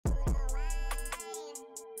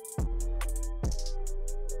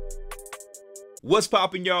What's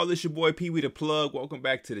poppin', y'all? It's your boy Pee Wee the Plug. Welcome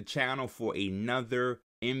back to the channel for another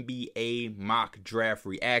NBA mock draft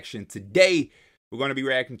reaction. Today, we're going to be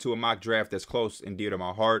reacting to a mock draft that's close and dear to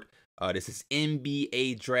my heart. This is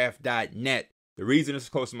NBADraft.net. The reason it's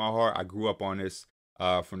close to my heart, I grew up on this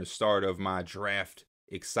from the start of my draft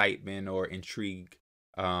excitement or intrigue.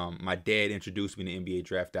 My dad introduced me to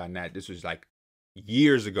NBADraft.net. This was like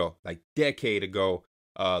years ago, like decade ago,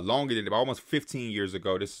 longer than almost 15 years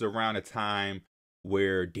ago. This is around the time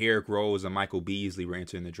where Derrick Rose and Michael Beasley were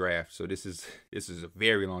entering the draft. So this is a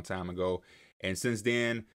very long time ago. And since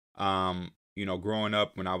then, you know, growing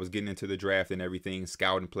up, when I was getting into the draft and everything,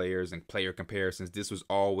 scouting players and player comparisons, this was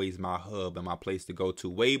always my hub and my place to go to.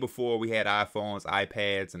 Way before we had iPhones,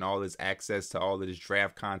 iPads, and all this access to all of this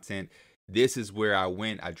draft content, this is where I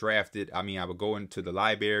went. I drafted. I mean, I would go into the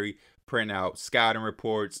library, print out scouting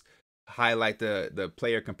reports, highlight the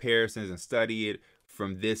player comparisons, and study it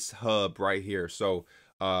from this hub right here. So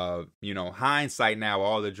you know, hindsight now,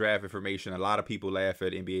 all the draft information, a lot of people laugh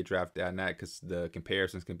at NBADraft.net because the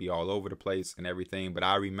comparisons can be all over the place and everything. But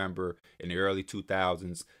I remember in the early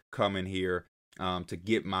 2000s coming here to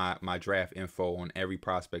get my draft info on every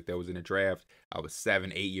prospect that was in the draft. I was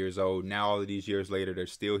 7, 8 years old. Now all of these years later, they're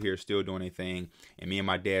still here, still doing their thing. And me and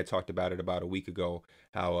my dad talked about it about a week ago,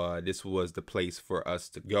 how this was the place for us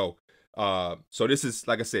to go. So this is,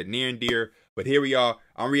 like I said, near and dear, but here we are.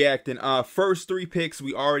 I'm reacting. First 3 picks,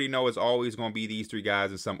 we already know it's always going to be these 3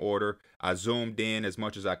 guys in some order. I zoomed in as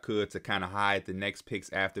much as I could to kind of hide the next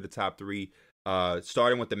picks after the top 3.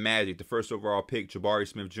 Starting with the Magic, the first overall pick, Jabari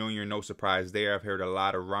Smith Jr. No surprise there. I've heard a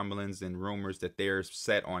lot of rumblings and rumors that they're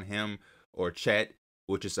set on him or Chet,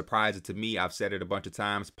 which is surprising to me. I've said it a bunch of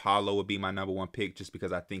times. Paolo would be my #1 pick just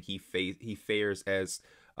because I think he fares as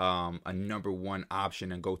a #1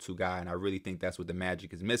 option and go-to guy, and I really think that's what the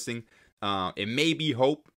Magic is missing. It may be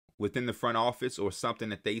hope within the front office or something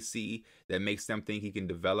that they see that makes them think he can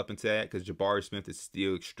develop into that, because Jabari Smith is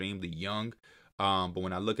still extremely young. But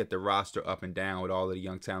when I look at the roster up and down with all of the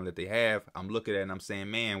young talent that they have, I'm looking at it and I'm saying,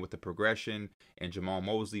 man, with the progression and Jamal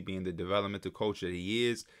Mosley being the developmental coach that he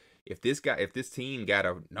is, if this team got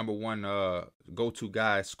a #1 go-to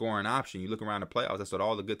guy scoring option, you look around the playoffs, that's what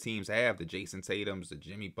all the good teams have. The Jason Tatums, the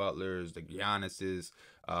Jimmy Butlers, the Giannis's,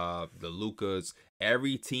 the Lukas.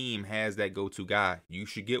 Every team has that go-to guy. You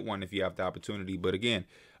should get one if you have the opportunity. But again,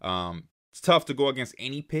 it's tough to go against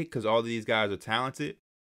any pick because all of these guys are talented.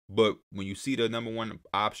 But when you see the #1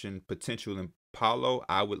 option potential in Paolo,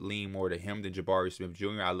 I would lean more to him than Jabari Smith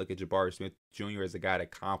Jr. I look at Jabari Smith Jr. as a guy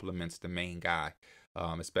that complements the main guy.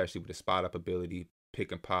 Especially with the spot-up ability,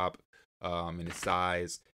 pick and pop, and his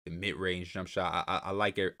size, the mid-range jump shot. I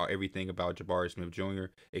like everything about Jabari Smith Jr.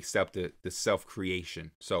 except the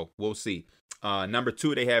self-creation. So we'll see.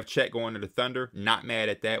 #2, they have Chet going to the Thunder. Not mad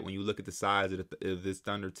at that when you look at the size of this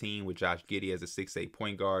Thunder team with Josh Giddey as a 6'8"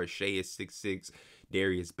 point guard. Shea is 6'6".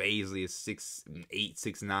 Darius Bazley is 6'8",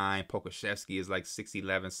 6'9". Pokusevski is like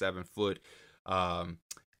 6'11", 7 foot.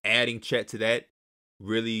 Adding Chet to that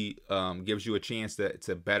really gives you a chance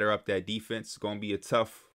to better up that defense. It's going to be a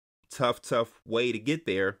tough way to get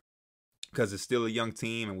there because it's still a young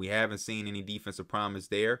team and we haven't seen any defensive promise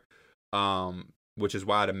there, which is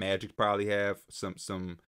why the Magic probably have some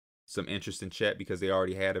interest in Chet because they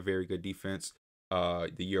already had a very good defense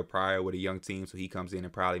the year prior with a young team, so he comes in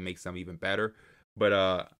and probably makes them even better.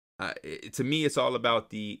 But to me, it's all about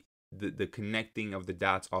the connecting of the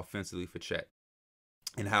dots offensively for Chet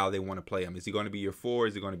and how they want to play him. Is he going to be your 4?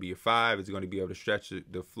 Is he going to be your 5? Is he going to be able to stretch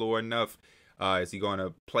the floor enough? Is he going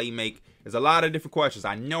to play make? There's a lot of different questions.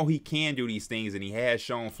 I know he can do these things, and he has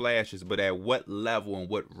shown flashes, but at what level and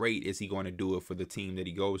what rate is he going to do it for the team that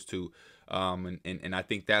he goes to? And I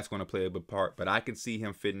think that's going to play a big part. But I can see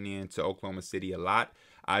him fitting into Oklahoma City a lot.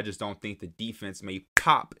 I just don't think the defense may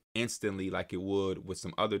pop instantly like it would with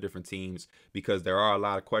some other different teams because there are a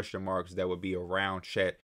lot of question marks that would be around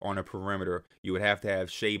Chet on a perimeter. You would have to have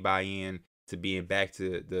Shea buy in to being back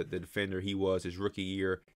to the defender he was his rookie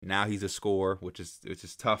year. Now he's a scorer, which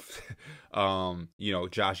is tough. You know,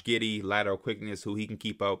 Josh Giddey, lateral quickness, who he can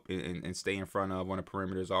keep up and stay in front of on a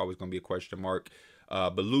perimeter is always going to be a question mark.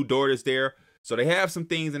 But Lou Dort is there. So they have some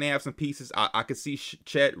things and they have some pieces. I could see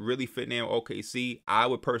Chet really fitting in OKC. I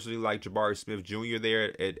would personally like Jabari Smith Jr.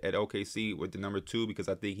 there at OKC with the #2 because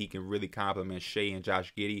I think he can really complement Shea and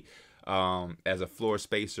Josh Giddey as a floor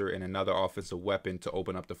spacer and another offensive weapon to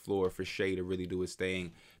open up the floor for Shea to really do his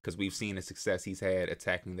thing, because we've seen the success he's had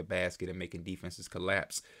attacking the basket and making defenses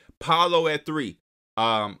collapse. Paolo at 3.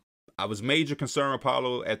 I was major concerned with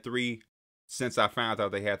Paolo at 3 since I found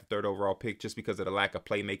out they had the 3rd overall pick just because of the lack of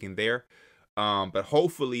playmaking there. But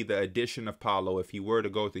hopefully the addition of Paolo, if he were to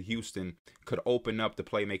go to Houston, could open up the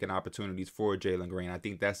playmaking opportunities for Jalen Green. I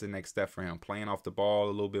think that's the next step for him, playing off the ball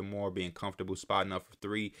a little bit more, being comfortable spotting up for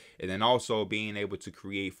three, and then also being able to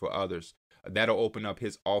create for others. That'll open up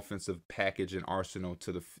his offensive package and arsenal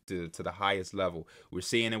to the highest level. We're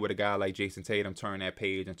seeing it with a guy like Jason Tatum turn that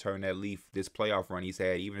page and turn that leaf this playoff run he's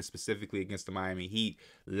had, even specifically against the Miami Heat,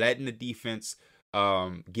 letting the defense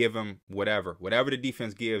give him whatever the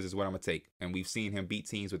defense gives is what I'm gonna take. And we've seen him beat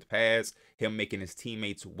teams with pads, him making his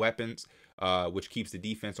teammates weapons, which keeps the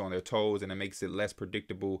defense on their toes, and it makes it less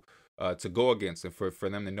predictable to go against, and for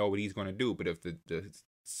them to know what he's going to do. But if the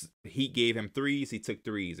Heat gave him threes, he took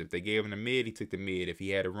threes. If they gave him the mid, he took the mid. If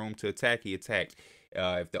he had a room to attack, he attacked.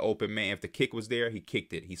 If the kick was there, he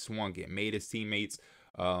kicked it, he swung it, made his teammates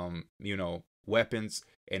weapons,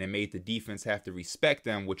 and it made the defense have to respect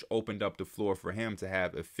them, which opened up the floor for him to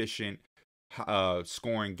have efficient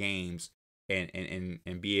scoring games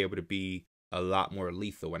and be able to be a lot more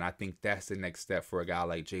lethal. And I think that's the next step for a guy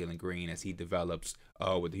like Jalen Green as he develops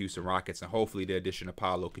with the Houston Rockets, and hopefully the addition of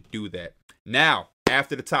Paolo could do that. Now,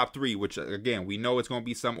 after the top three, which again, we know it's going to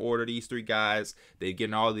be some order, these three guys, they're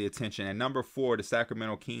getting all the attention. At number 4, the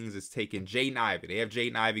Sacramento Kings is taking Jaden Ivey. They have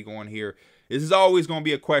Jaden Ivey going here. This is always going to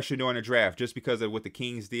be a question during the draft, just because of what the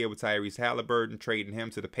Kings did with Tyrese Halliburton, trading him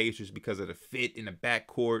to the Pacers because of the fit in the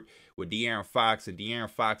backcourt with De'Aaron Fox, and De'Aaron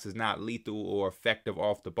Fox is not lethal or effective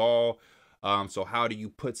off the ball. So how do you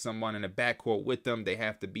put someone in the backcourt with them? They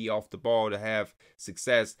have to be off the ball to have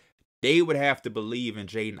success. They would have to believe in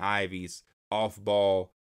Jaden Ivey's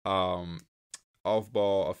off-ball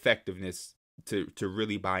effectiveness to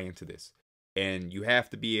really buy into this. And you have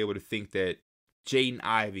to be able to think that Jaden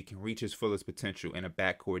Ivey can reach his fullest potential in a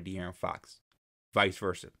backcourt De'Aaron Fox, vice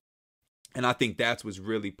versa. And I think that's what's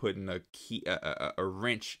really putting a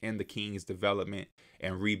wrench in the Kings' development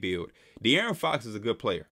and rebuild. De'Aaron Fox is a good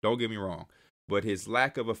player, don't get me wrong, but his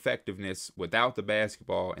lack of effectiveness without the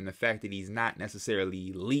basketball and the fact that he's not necessarily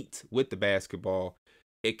elite with the basketball,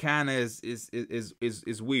 it kind of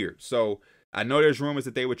is weird. So I know there's rumors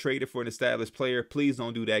that they were traded for an established player. Please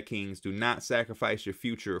don't do that, Kings. Do not sacrifice your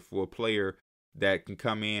future for a player that can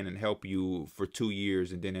come in and help you for 2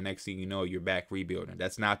 years, and then the next thing you know, you're back rebuilding.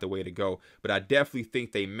 That's not the way to go. But I definitely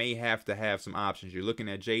think they may have to have some options. You're looking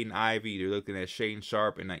at Jaden Ivey, you're looking at Shaedon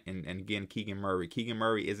Sharpe, and again, Keegan Murray. Keegan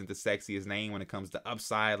Murray isn't the sexiest name when it comes to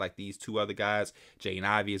upside like these two other guys. Jaden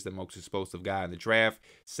Ivey is the most explosive guy in the draft,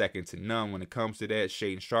 second to none when it comes to that.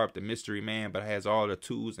 Shaedon Sharpe, the mystery man, but has all the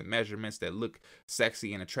tools and measurements that look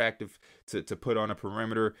sexy and attractive to put on a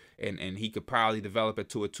perimeter, and he could probably develop it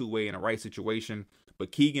to a two-way in the right situation.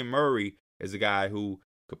 But Keegan Murray is a guy who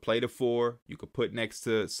could play the 4. You could put next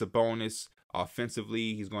to Sabonis.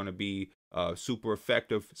 Offensively, he's going to be super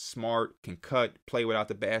effective, smart, can cut, play without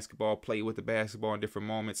the basketball, play with the basketball in different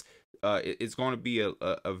moments. It's going to be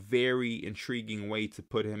a very intriguing way to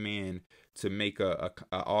put him in to make a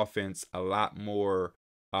offense a lot more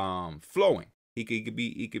flowing. He could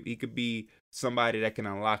be somebody that can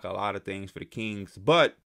unlock a lot of things for the Kings.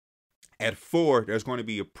 But at 4, there's going to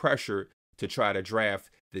be a pressure to try to draft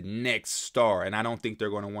the next star. And I don't think they're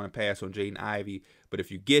going to want to pass on Jaden Ivey. But if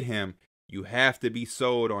you get him, you have to be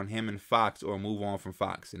sold on him and Fox or move on from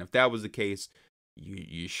Fox. And if that was the case,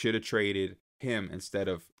 you should have traded him instead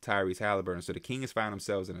of Tyrese Halliburton. So the Kings found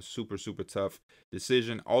themselves in a super, super tough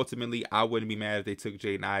decision. Ultimately, I wouldn't be mad if they took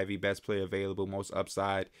Jaden Ivey, best player available, most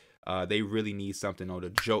upside. They really need something though to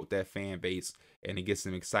jolt that fan base and to get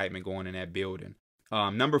some excitement going in that building.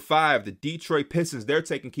 Number 5, the Detroit Pistons. They're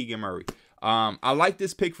taking Keegan Murray. I like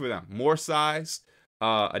this pick for them. More size.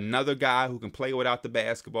 Another guy who can play without the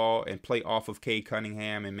basketball and play off of Cade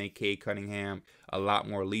Cunningham and make Cade Cunningham a lot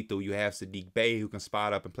more lethal. You have Saddiq Bey, who can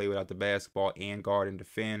spot up and play without the basketball and guard and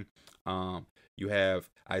defend. You have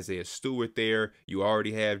Isaiah Stewart there. You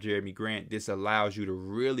already have Jeremy Grant. This allows you to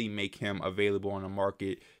really make him available on the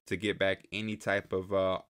market to get back any type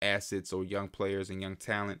of assets or young players and young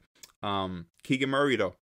talent. Keegan Murray,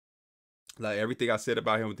 though, like everything I said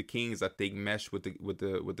about him with the Kings, I think meshed with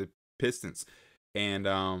the Pistons. And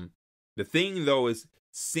the thing though is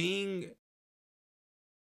seeing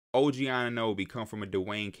OG Anunoby come from a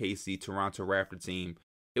Dwayne Casey Toronto Raptor team,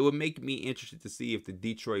 it would make me interested to see if the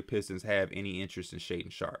Detroit Pistons have any interest in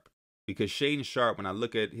Shaedon Sharpe. Because Shaedon Sharpe, when I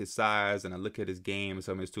look at his size and I look at his game and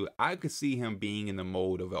some of his tools, I could see him being in the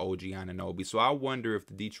mold of an OG Anunoby. So I wonder if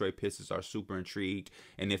the Detroit Pistons are super intrigued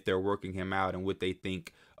and if they're working him out and what they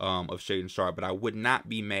think of Shaedon Sharpe. But I would not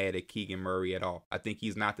be mad at Keegan Murray at all. I think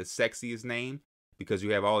he's not the sexiest name because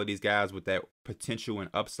you have all of these guys with that potential and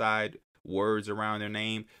upside words around their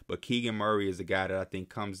name. But Keegan Murray is a guy that I think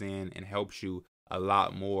comes in and helps you a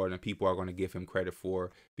lot more than people are going to give him credit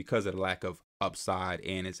for because of the lack of upside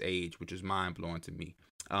and his age, which is mind-blowing to me.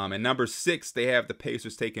 And number 6, they have the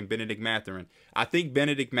Pacers taking Bennedict Mathurin. I think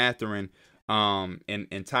Bennedict Mathurin and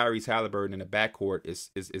Tyrese Halliburton in the backcourt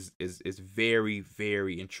is very,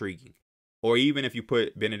 very intriguing. Or even if you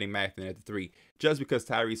put Bennedict Mathurin at the 3, just because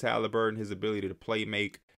Tyrese Halliburton, his ability to play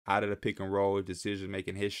make out of the pick and roll, decision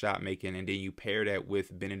making, his shot making, and then you pair that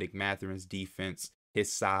with Bennedict Mathurin's defense,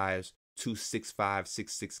 his size, 2 6'5",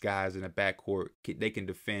 6'6" guys in the backcourt. They can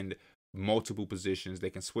defend multiple positions. They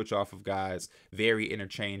can switch off of guys, very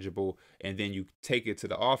interchangeable. And then you take it to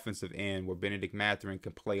the offensive end where Bennedict Mathurin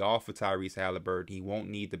can play off of Tyrese Halliburton. He won't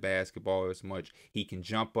need the basketball as much. He can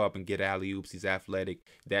jump up and get alley-oops. He's athletic.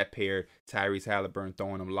 That pair, Tyrese Halliburton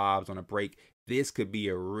throwing him lobs on a break. This could be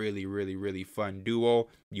a really, really, really fun duo.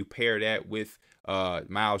 You pair that with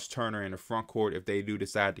Miles Turner in the front court if they do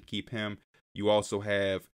decide to keep him. You also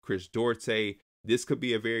have Chris Duarte. This could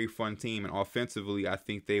be a very fun team, and offensively, I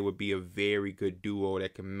think they would be a very good duo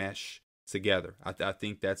that can mesh together. I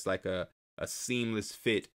think that's like a seamless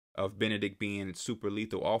fit of Bennedict being super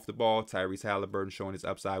lethal off the ball, Tyrese Halliburton showing his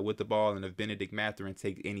upside with the ball, and if Bennedict Mathurin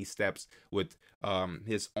takes any steps with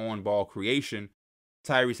his on-ball creation,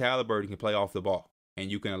 Tyrese Halliburton can play off the ball, and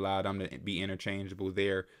you can allow them to be interchangeable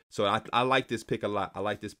there. So I like this pick a lot. I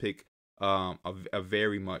like this pick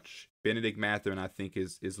very much. Bennedict Mathurin, I think,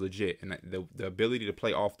 is legit, and the ability to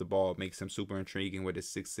play off the ball makes him super intriguing with his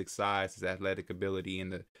 6'6" size, his athletic ability,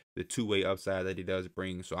 and the two-way upside that he does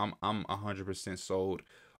bring. So I'm 100% sold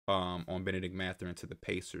on Bennedict Mathurin to the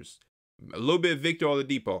Pacers. A little bit of Victor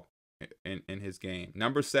Oladipo in his game.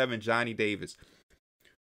 Number 7, Johnny Davis.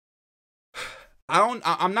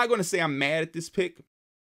 I'm not going to say I'm mad at this pick.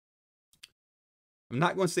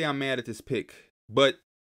 But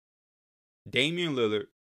Damian Lillard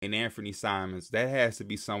and Anthony Simons, that has to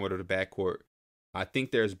be somewhat of the backcourt. I think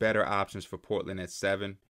there's better options for Portland at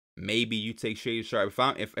 7. Maybe you take Shaedon Sharpe.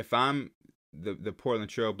 If I'm the Portland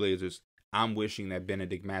Trail Blazers, I'm wishing that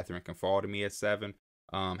Bennedict Mathurin can fall to me at 7.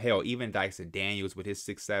 Hell, even Dyson Daniels with his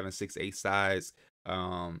 6'7", 6'8" size.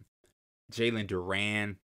 Jalen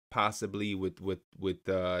Duran possibly with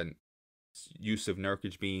Yusuf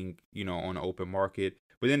Nurkic being, on the open market.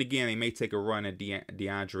 But then again, they may take a run at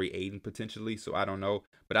DeAndre Ayton potentially, so I don't know.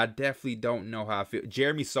 But I definitely don't know how I feel.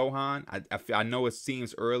 Jeremy Sohan, I know it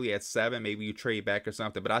seems early at 7. Maybe you trade back or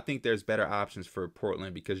something. But I think there's better options for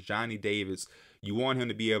Portland because Johnny Davis, you want him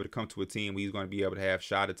to be able to come to a team where he's going to be able to have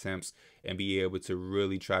shot attempts and be able to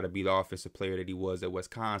really try to be the offensive player that he was at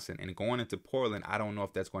Wisconsin. And going into Portland, I don't know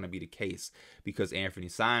if that's going to be the case because Anthony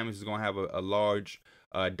Simons is going to have a large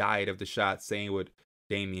diet of the shot, same with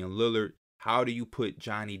Damian Lillard. How do you put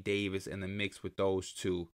Johnny Davis in the mix with those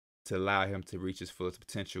two to allow him to reach his fullest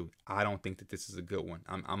potential? I don't think that this is a good one.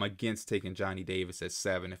 I'm against taking Johnny Davis at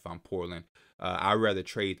 7 if I'm Portland. I'd rather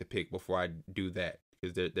trade the pick before I do that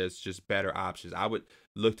because there's just better options. I would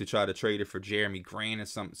look to try to trade it for Jeremy Grant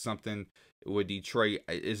or something with Detroit.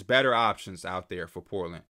 There's better options out there for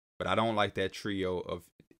Portland, but I don't like that trio of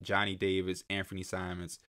Johnny Davis, Anthony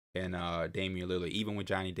Simons, and Damian Lillard. Even with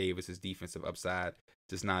Johnny Davis's defensive upside,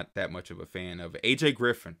 just not that much of a fan of it. AJ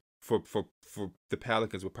Griffin for the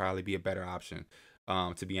Pelicans would probably be a better option.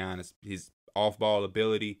 To be honest, his off-ball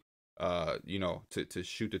ability, to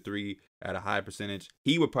shoot the 3 at a high percentage,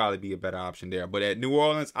 he would probably be a better option there. But at New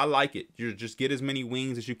Orleans, I like it. You just get as many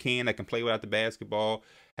wings as you can that can play without the basketball,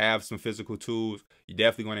 have some physical tools. You're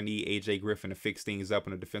definitely going to need AJ Griffin to fix things up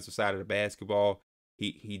on the defensive side of the basketball.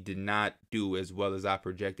 He did not do as well as I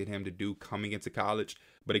projected him to do coming into college.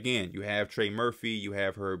 But again, you have Trey Murphy, you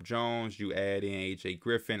have Herb Jones, you add in AJ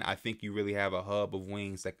Griffin. I think you really have a hub of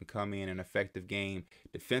wings that can come in an effective game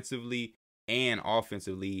defensively and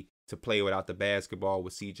offensively to play without the basketball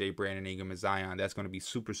with CJ, Brandon Ingram, and Zion. That's going to be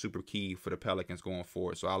super, super key for the Pelicans going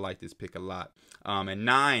forward. So I like this pick a lot. At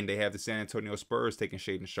 9, they have the San Antonio Spurs taking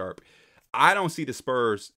Shaedon Sharpe. I don't see the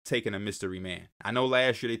Spurs taking a mystery man. I know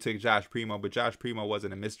last year they took Josh Primo, but Josh Primo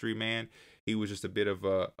wasn't a mystery man. He was just a bit of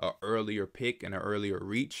a earlier pick and an earlier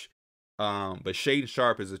reach. But Shaedon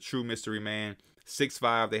Sharpe is a true mystery man.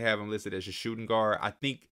 6'5", they have him listed as a shooting guard. I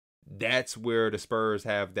think that's where the Spurs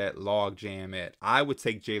have that log jam at. I would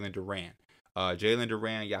take Jalen Duran. Jalen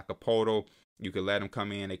Duran, Jacopoto, you can let him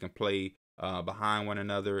come in. They can play behind one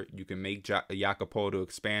another. You can make Jacopoto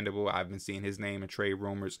expandable. I've been seeing his name in trade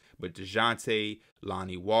rumors. But DeJounte,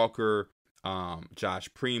 Lonnie Walker,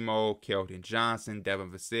 Josh Primo, Keldon Johnson, Devin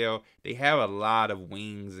Vassell, they have a lot of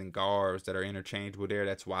wings and guards that are interchangeable there.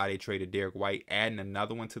 That's why they traded Derek White. Adding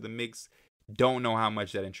another one to the mix, don't know how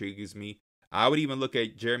much that intrigues me. I would even look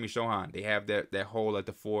at Jeremy Sochan. They have that hole at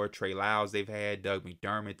the 4. Trey Lyles they've had. Doug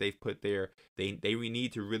McDermott they've put there. They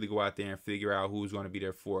need to really go out there and figure out who's going to be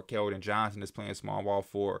there for. Keldon Johnson is playing small ball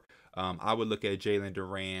 4. I would look at Jalen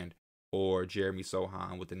Duran or Jeremy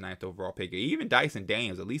Sochan with the 9th overall pick. Or even Dyson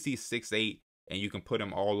Daniels. At least he's 6'8", and you can put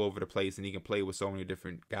him all over the place, and he can play with so many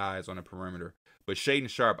different guys on the perimeter. But Shaedon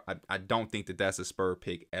Sharpe, I don't think that that's a Spur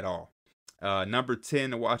pick at all. Number 10,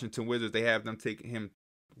 the Washington Wizards, they have them taking him.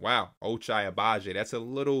 Wow, Ochai Agbaji. That's a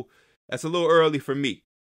little early for me.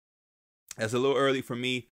 That's a little early for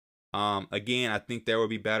me. Again, I think there will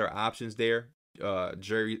be better options there.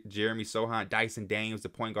 Jeremy Sochan, Dyson Daniels, the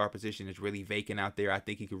point guard position is really vacant out there. I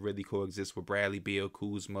think he could really coexist with Bradley Beal,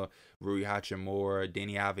 Kuzma, Rui Hachimura,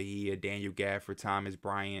 Deni Avdija, Daniel Gafford, Thomas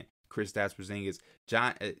Bryant, Kristaps Porzingis.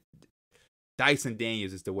 Dyson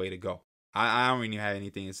Daniels is the way to go. I don't really have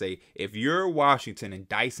anything to say. If you're Washington and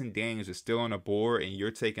Dyson Daniels is still on the board and you're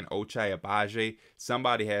taking Ochai Agbaji,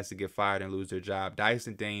 somebody has to get fired and lose their job.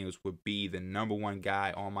 Dyson Daniels would be the #1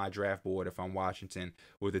 guy on my draft board if I'm Washington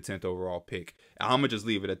with the 10th overall pick. I'm going to just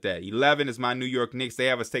leave it at that. 11 is my New York Knicks. They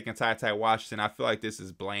have us taking Ty Washington. I feel like this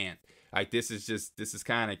is bland. Like this is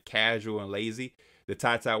kind of casual and lazy. The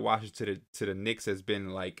Ty Washington to the Knicks has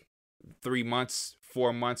been like 3 months,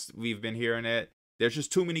 4 months we've been hearing that. There's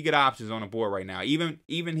just too many good options on the board right now.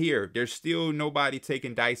 Even here, there's still nobody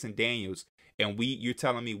taking Dyson Daniels. And you're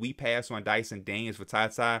telling me we pass on Dyson Daniels for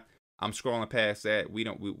Ty? I'm scrolling past that.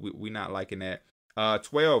 We're not liking that.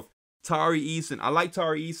 12, Tari Eason. I like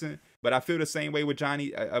Tari Eason, but I feel the same way with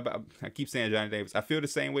Johnny. I keep saying Johnny Davis. I feel the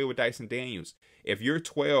same way with Dyson Daniels. If you're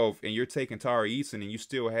 12 and you're taking Tari Eason and you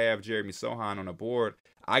still have Jeremy Sochan on the board,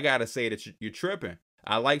 I gotta say that you're tripping.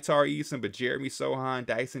 I like Tari Eason, but Jeremy Sochan,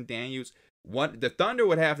 Dyson Daniels. The Thunder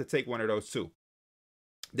would have to take one of those two.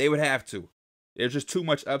 They would have to. There's just too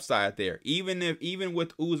much upside there. Even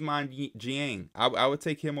with Ousmane Dieng, I would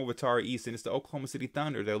take him over Tari Eason. It's the Oklahoma City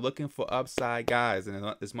Thunder. They're looking for upside guys.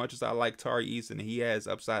 And as much as I like Tari Eason and he has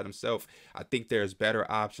upside himself, I think there's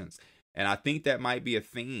better options. And I think that might be a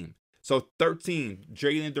theme. So 13,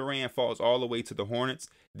 Jalen Duran falls all the way to the Hornets.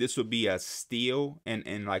 This would be a steal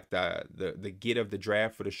and like the get of the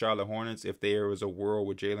draft for the Charlotte Hornets if there was a world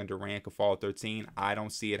where Jalen Duran could fall 13. I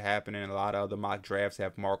don't see it happening. A lot of other mock drafts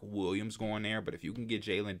have Mark Williams going there, but if you can get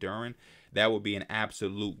Jalen Duran, that would be an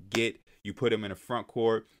absolute get. You put him in the front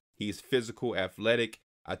court. He's physical, athletic.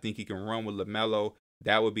 I think he can run with LaMelo.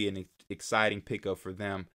 That would be an exciting pickup for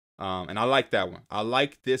them. And I like that one. I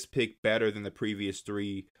like this pick better than the previous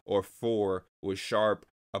 3 or 4 with Sharpe,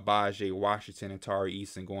 Agbaji, Washington, and Tari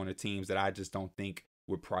Eason going to teams that I just don't think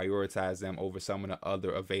would prioritize them over some of the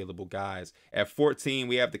other available guys. At 14,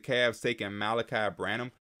 we have the Cavs taking Malachi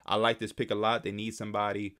Branham. I like this pick a lot. They need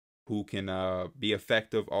somebody who can be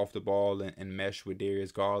effective off the ball and mesh with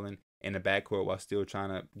Darius Garland in the backcourt while still trying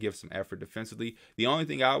to give some effort defensively. The only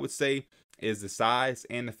thing I would say is the size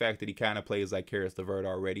and the fact that he kind of plays like Caris LeVert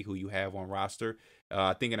already, who you have on roster.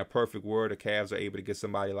 I think in a perfect world, the Cavs are able to get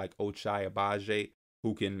somebody like Ochai Agbaji,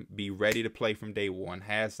 who can be ready to play from day one,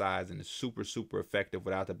 has size, and is super, super effective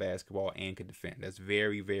without the basketball and can defend. That's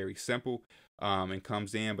very, very simple and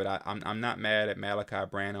comes in. But I'm not mad at Malachi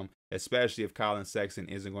Branham, especially if Colin Sexton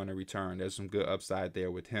isn't going to return. There's some good upside there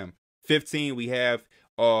with him. 15, we have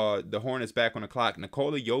the Hornets back on the clock.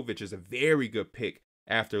 Nikola Jovic is a very good pick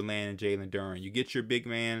after landing Jalen Duran. You get your big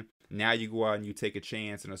man. Now you go out and you take a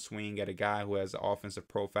chance and a swing at a guy who has an offensive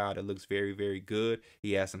profile that looks very, very good.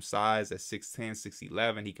 He has some size at 6'10",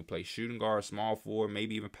 6'11". He can play shooting guard, small forward,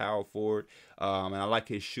 maybe even power forward. And I like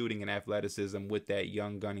his shooting and athleticism with that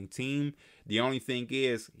young gunning team. The only thing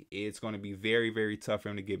is it's going to be very, very tough for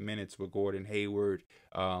him to get minutes with Gordon Hayward,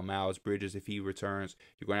 Miles Bridges. If he returns,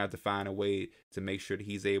 you're going to have to find a way to make sure that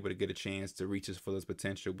he's able to get a chance to reach his fullest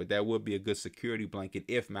potential. But that would be a good security blanket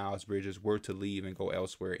if Miles Bridges were to leave and go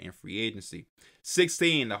elsewhere in free agency.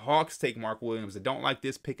 16, the Hawks take Mark Williams. I don't like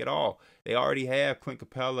this pick at all. They already have Clint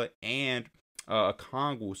Capella and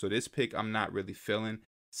Okongwu, so this pick I'm not really feeling.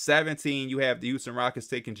 17, you have the Houston Rockets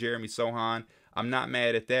taking Jeremy Sochan. I'm not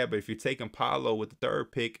mad at that, but if you're taking Paolo with the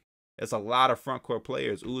 3rd pick, it's a lot of front court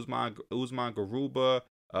players. Usman Garuba,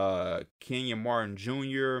 Kenyon Martin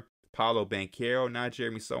Jr., Paolo Banchero, not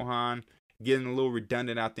Jeremy Sochan. Getting a little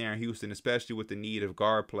redundant out there in Houston, especially with the need of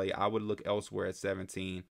guard play. I would look elsewhere at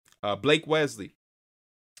 17. Blake Wesley.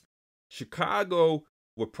 Chicago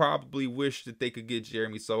would probably wish that they could get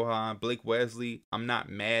Jeremy Sochan. Blake Wesley, I'm not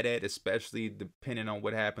mad at, especially depending on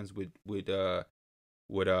what happens with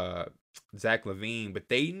Zach LaVine. But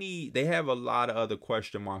they have a lot of other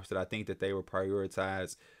question marks that I think that they will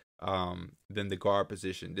prioritize than the guard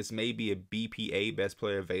position. This may be a BPA, best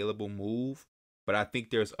player available move but I think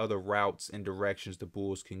there's other routes and directions the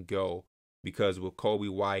Bulls can go because with Kobe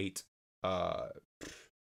White,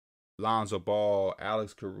 Lonzo Ball,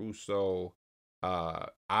 Alex Caruso,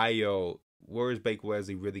 Ayo, where is Blake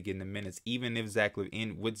Wesley really getting the minutes? Even if Zach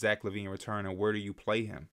LaVine returning, where do you play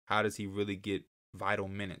him? How does he really get vital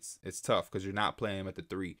minutes? It's tough because you're not playing him at the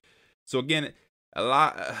 3. So again, a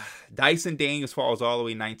lot. Dyson Daniels falls all the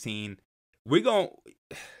way 19. We're going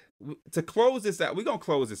to close this out. We're gonna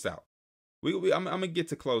close this out. I'm gonna get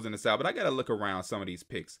to closing this out, but I gotta look around some of these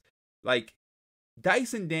picks. Like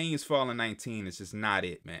Dyson Daniels falling 19 is just not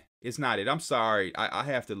it, man. It's not it. I'm sorry. I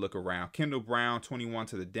have to look around. Kendall Brown, 21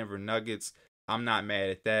 to the Denver Nuggets. I'm not mad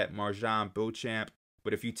at that. Marjon Beauchamp.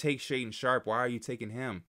 But if you take Shaedon Sharpe, why are you taking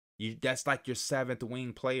him? That's like your 7th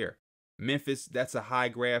wing player. Memphis, that's a high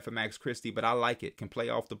grab for Max Christie, but I like it. Can play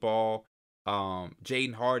off the ball.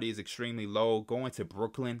 Jaden Hardy is extremely low. Going to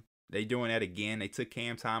Brooklyn. They're doing that again. They took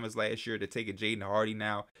Cam Thomas last year. They're taking Jaden Hardy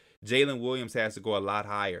now. Jalen Williams has to go a lot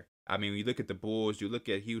higher. I mean, when you look at the Bulls, you look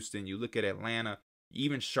at Houston, you look at Atlanta,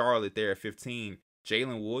 even Charlotte there at 15.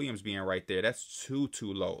 Jalen Williams being right there, that's too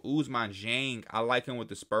low. Ousmane Dieng, I like him with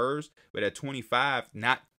the Spurs, but at 25,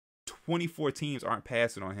 not 24 teams aren't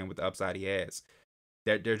passing on him with the upside he has.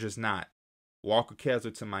 They're just not. Walker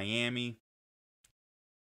Kessler to Miami.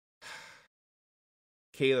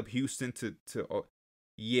 Caleb Houston to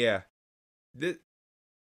yeah. The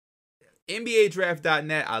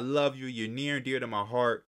NBADraft.net, I love you. You're near and dear to my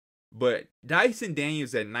heart. But Dyson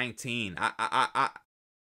Daniels at 19, I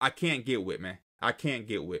can't get with, man. I can't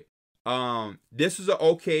get with. This is an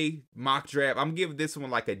okay mock draft. I'm giving this one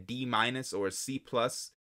like a D- or a C+,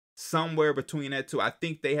 somewhere between that two. I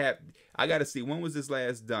think they have. I gotta see, when was this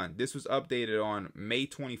last done? This was updated on May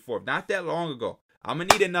 24th, not that long ago. I'm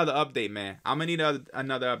gonna need another update, man. I'm gonna need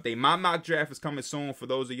another update. My mock draft is coming soon. For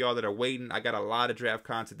those of y'all that are waiting, I got a lot of draft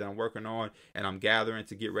content that I'm working on and I'm gathering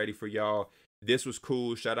to get ready for y'all. This was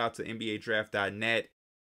cool. Shout out to NBADraft.net.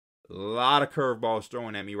 A lot of curveballs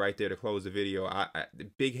thrown at me right there to close the video.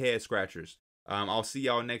 Big head scratchers. I'll see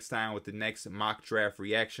y'all next time with the next mock draft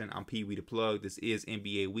reaction. I'm Pee Wee the Plug. This is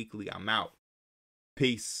NBA Weekly. I'm out.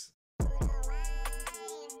 Peace.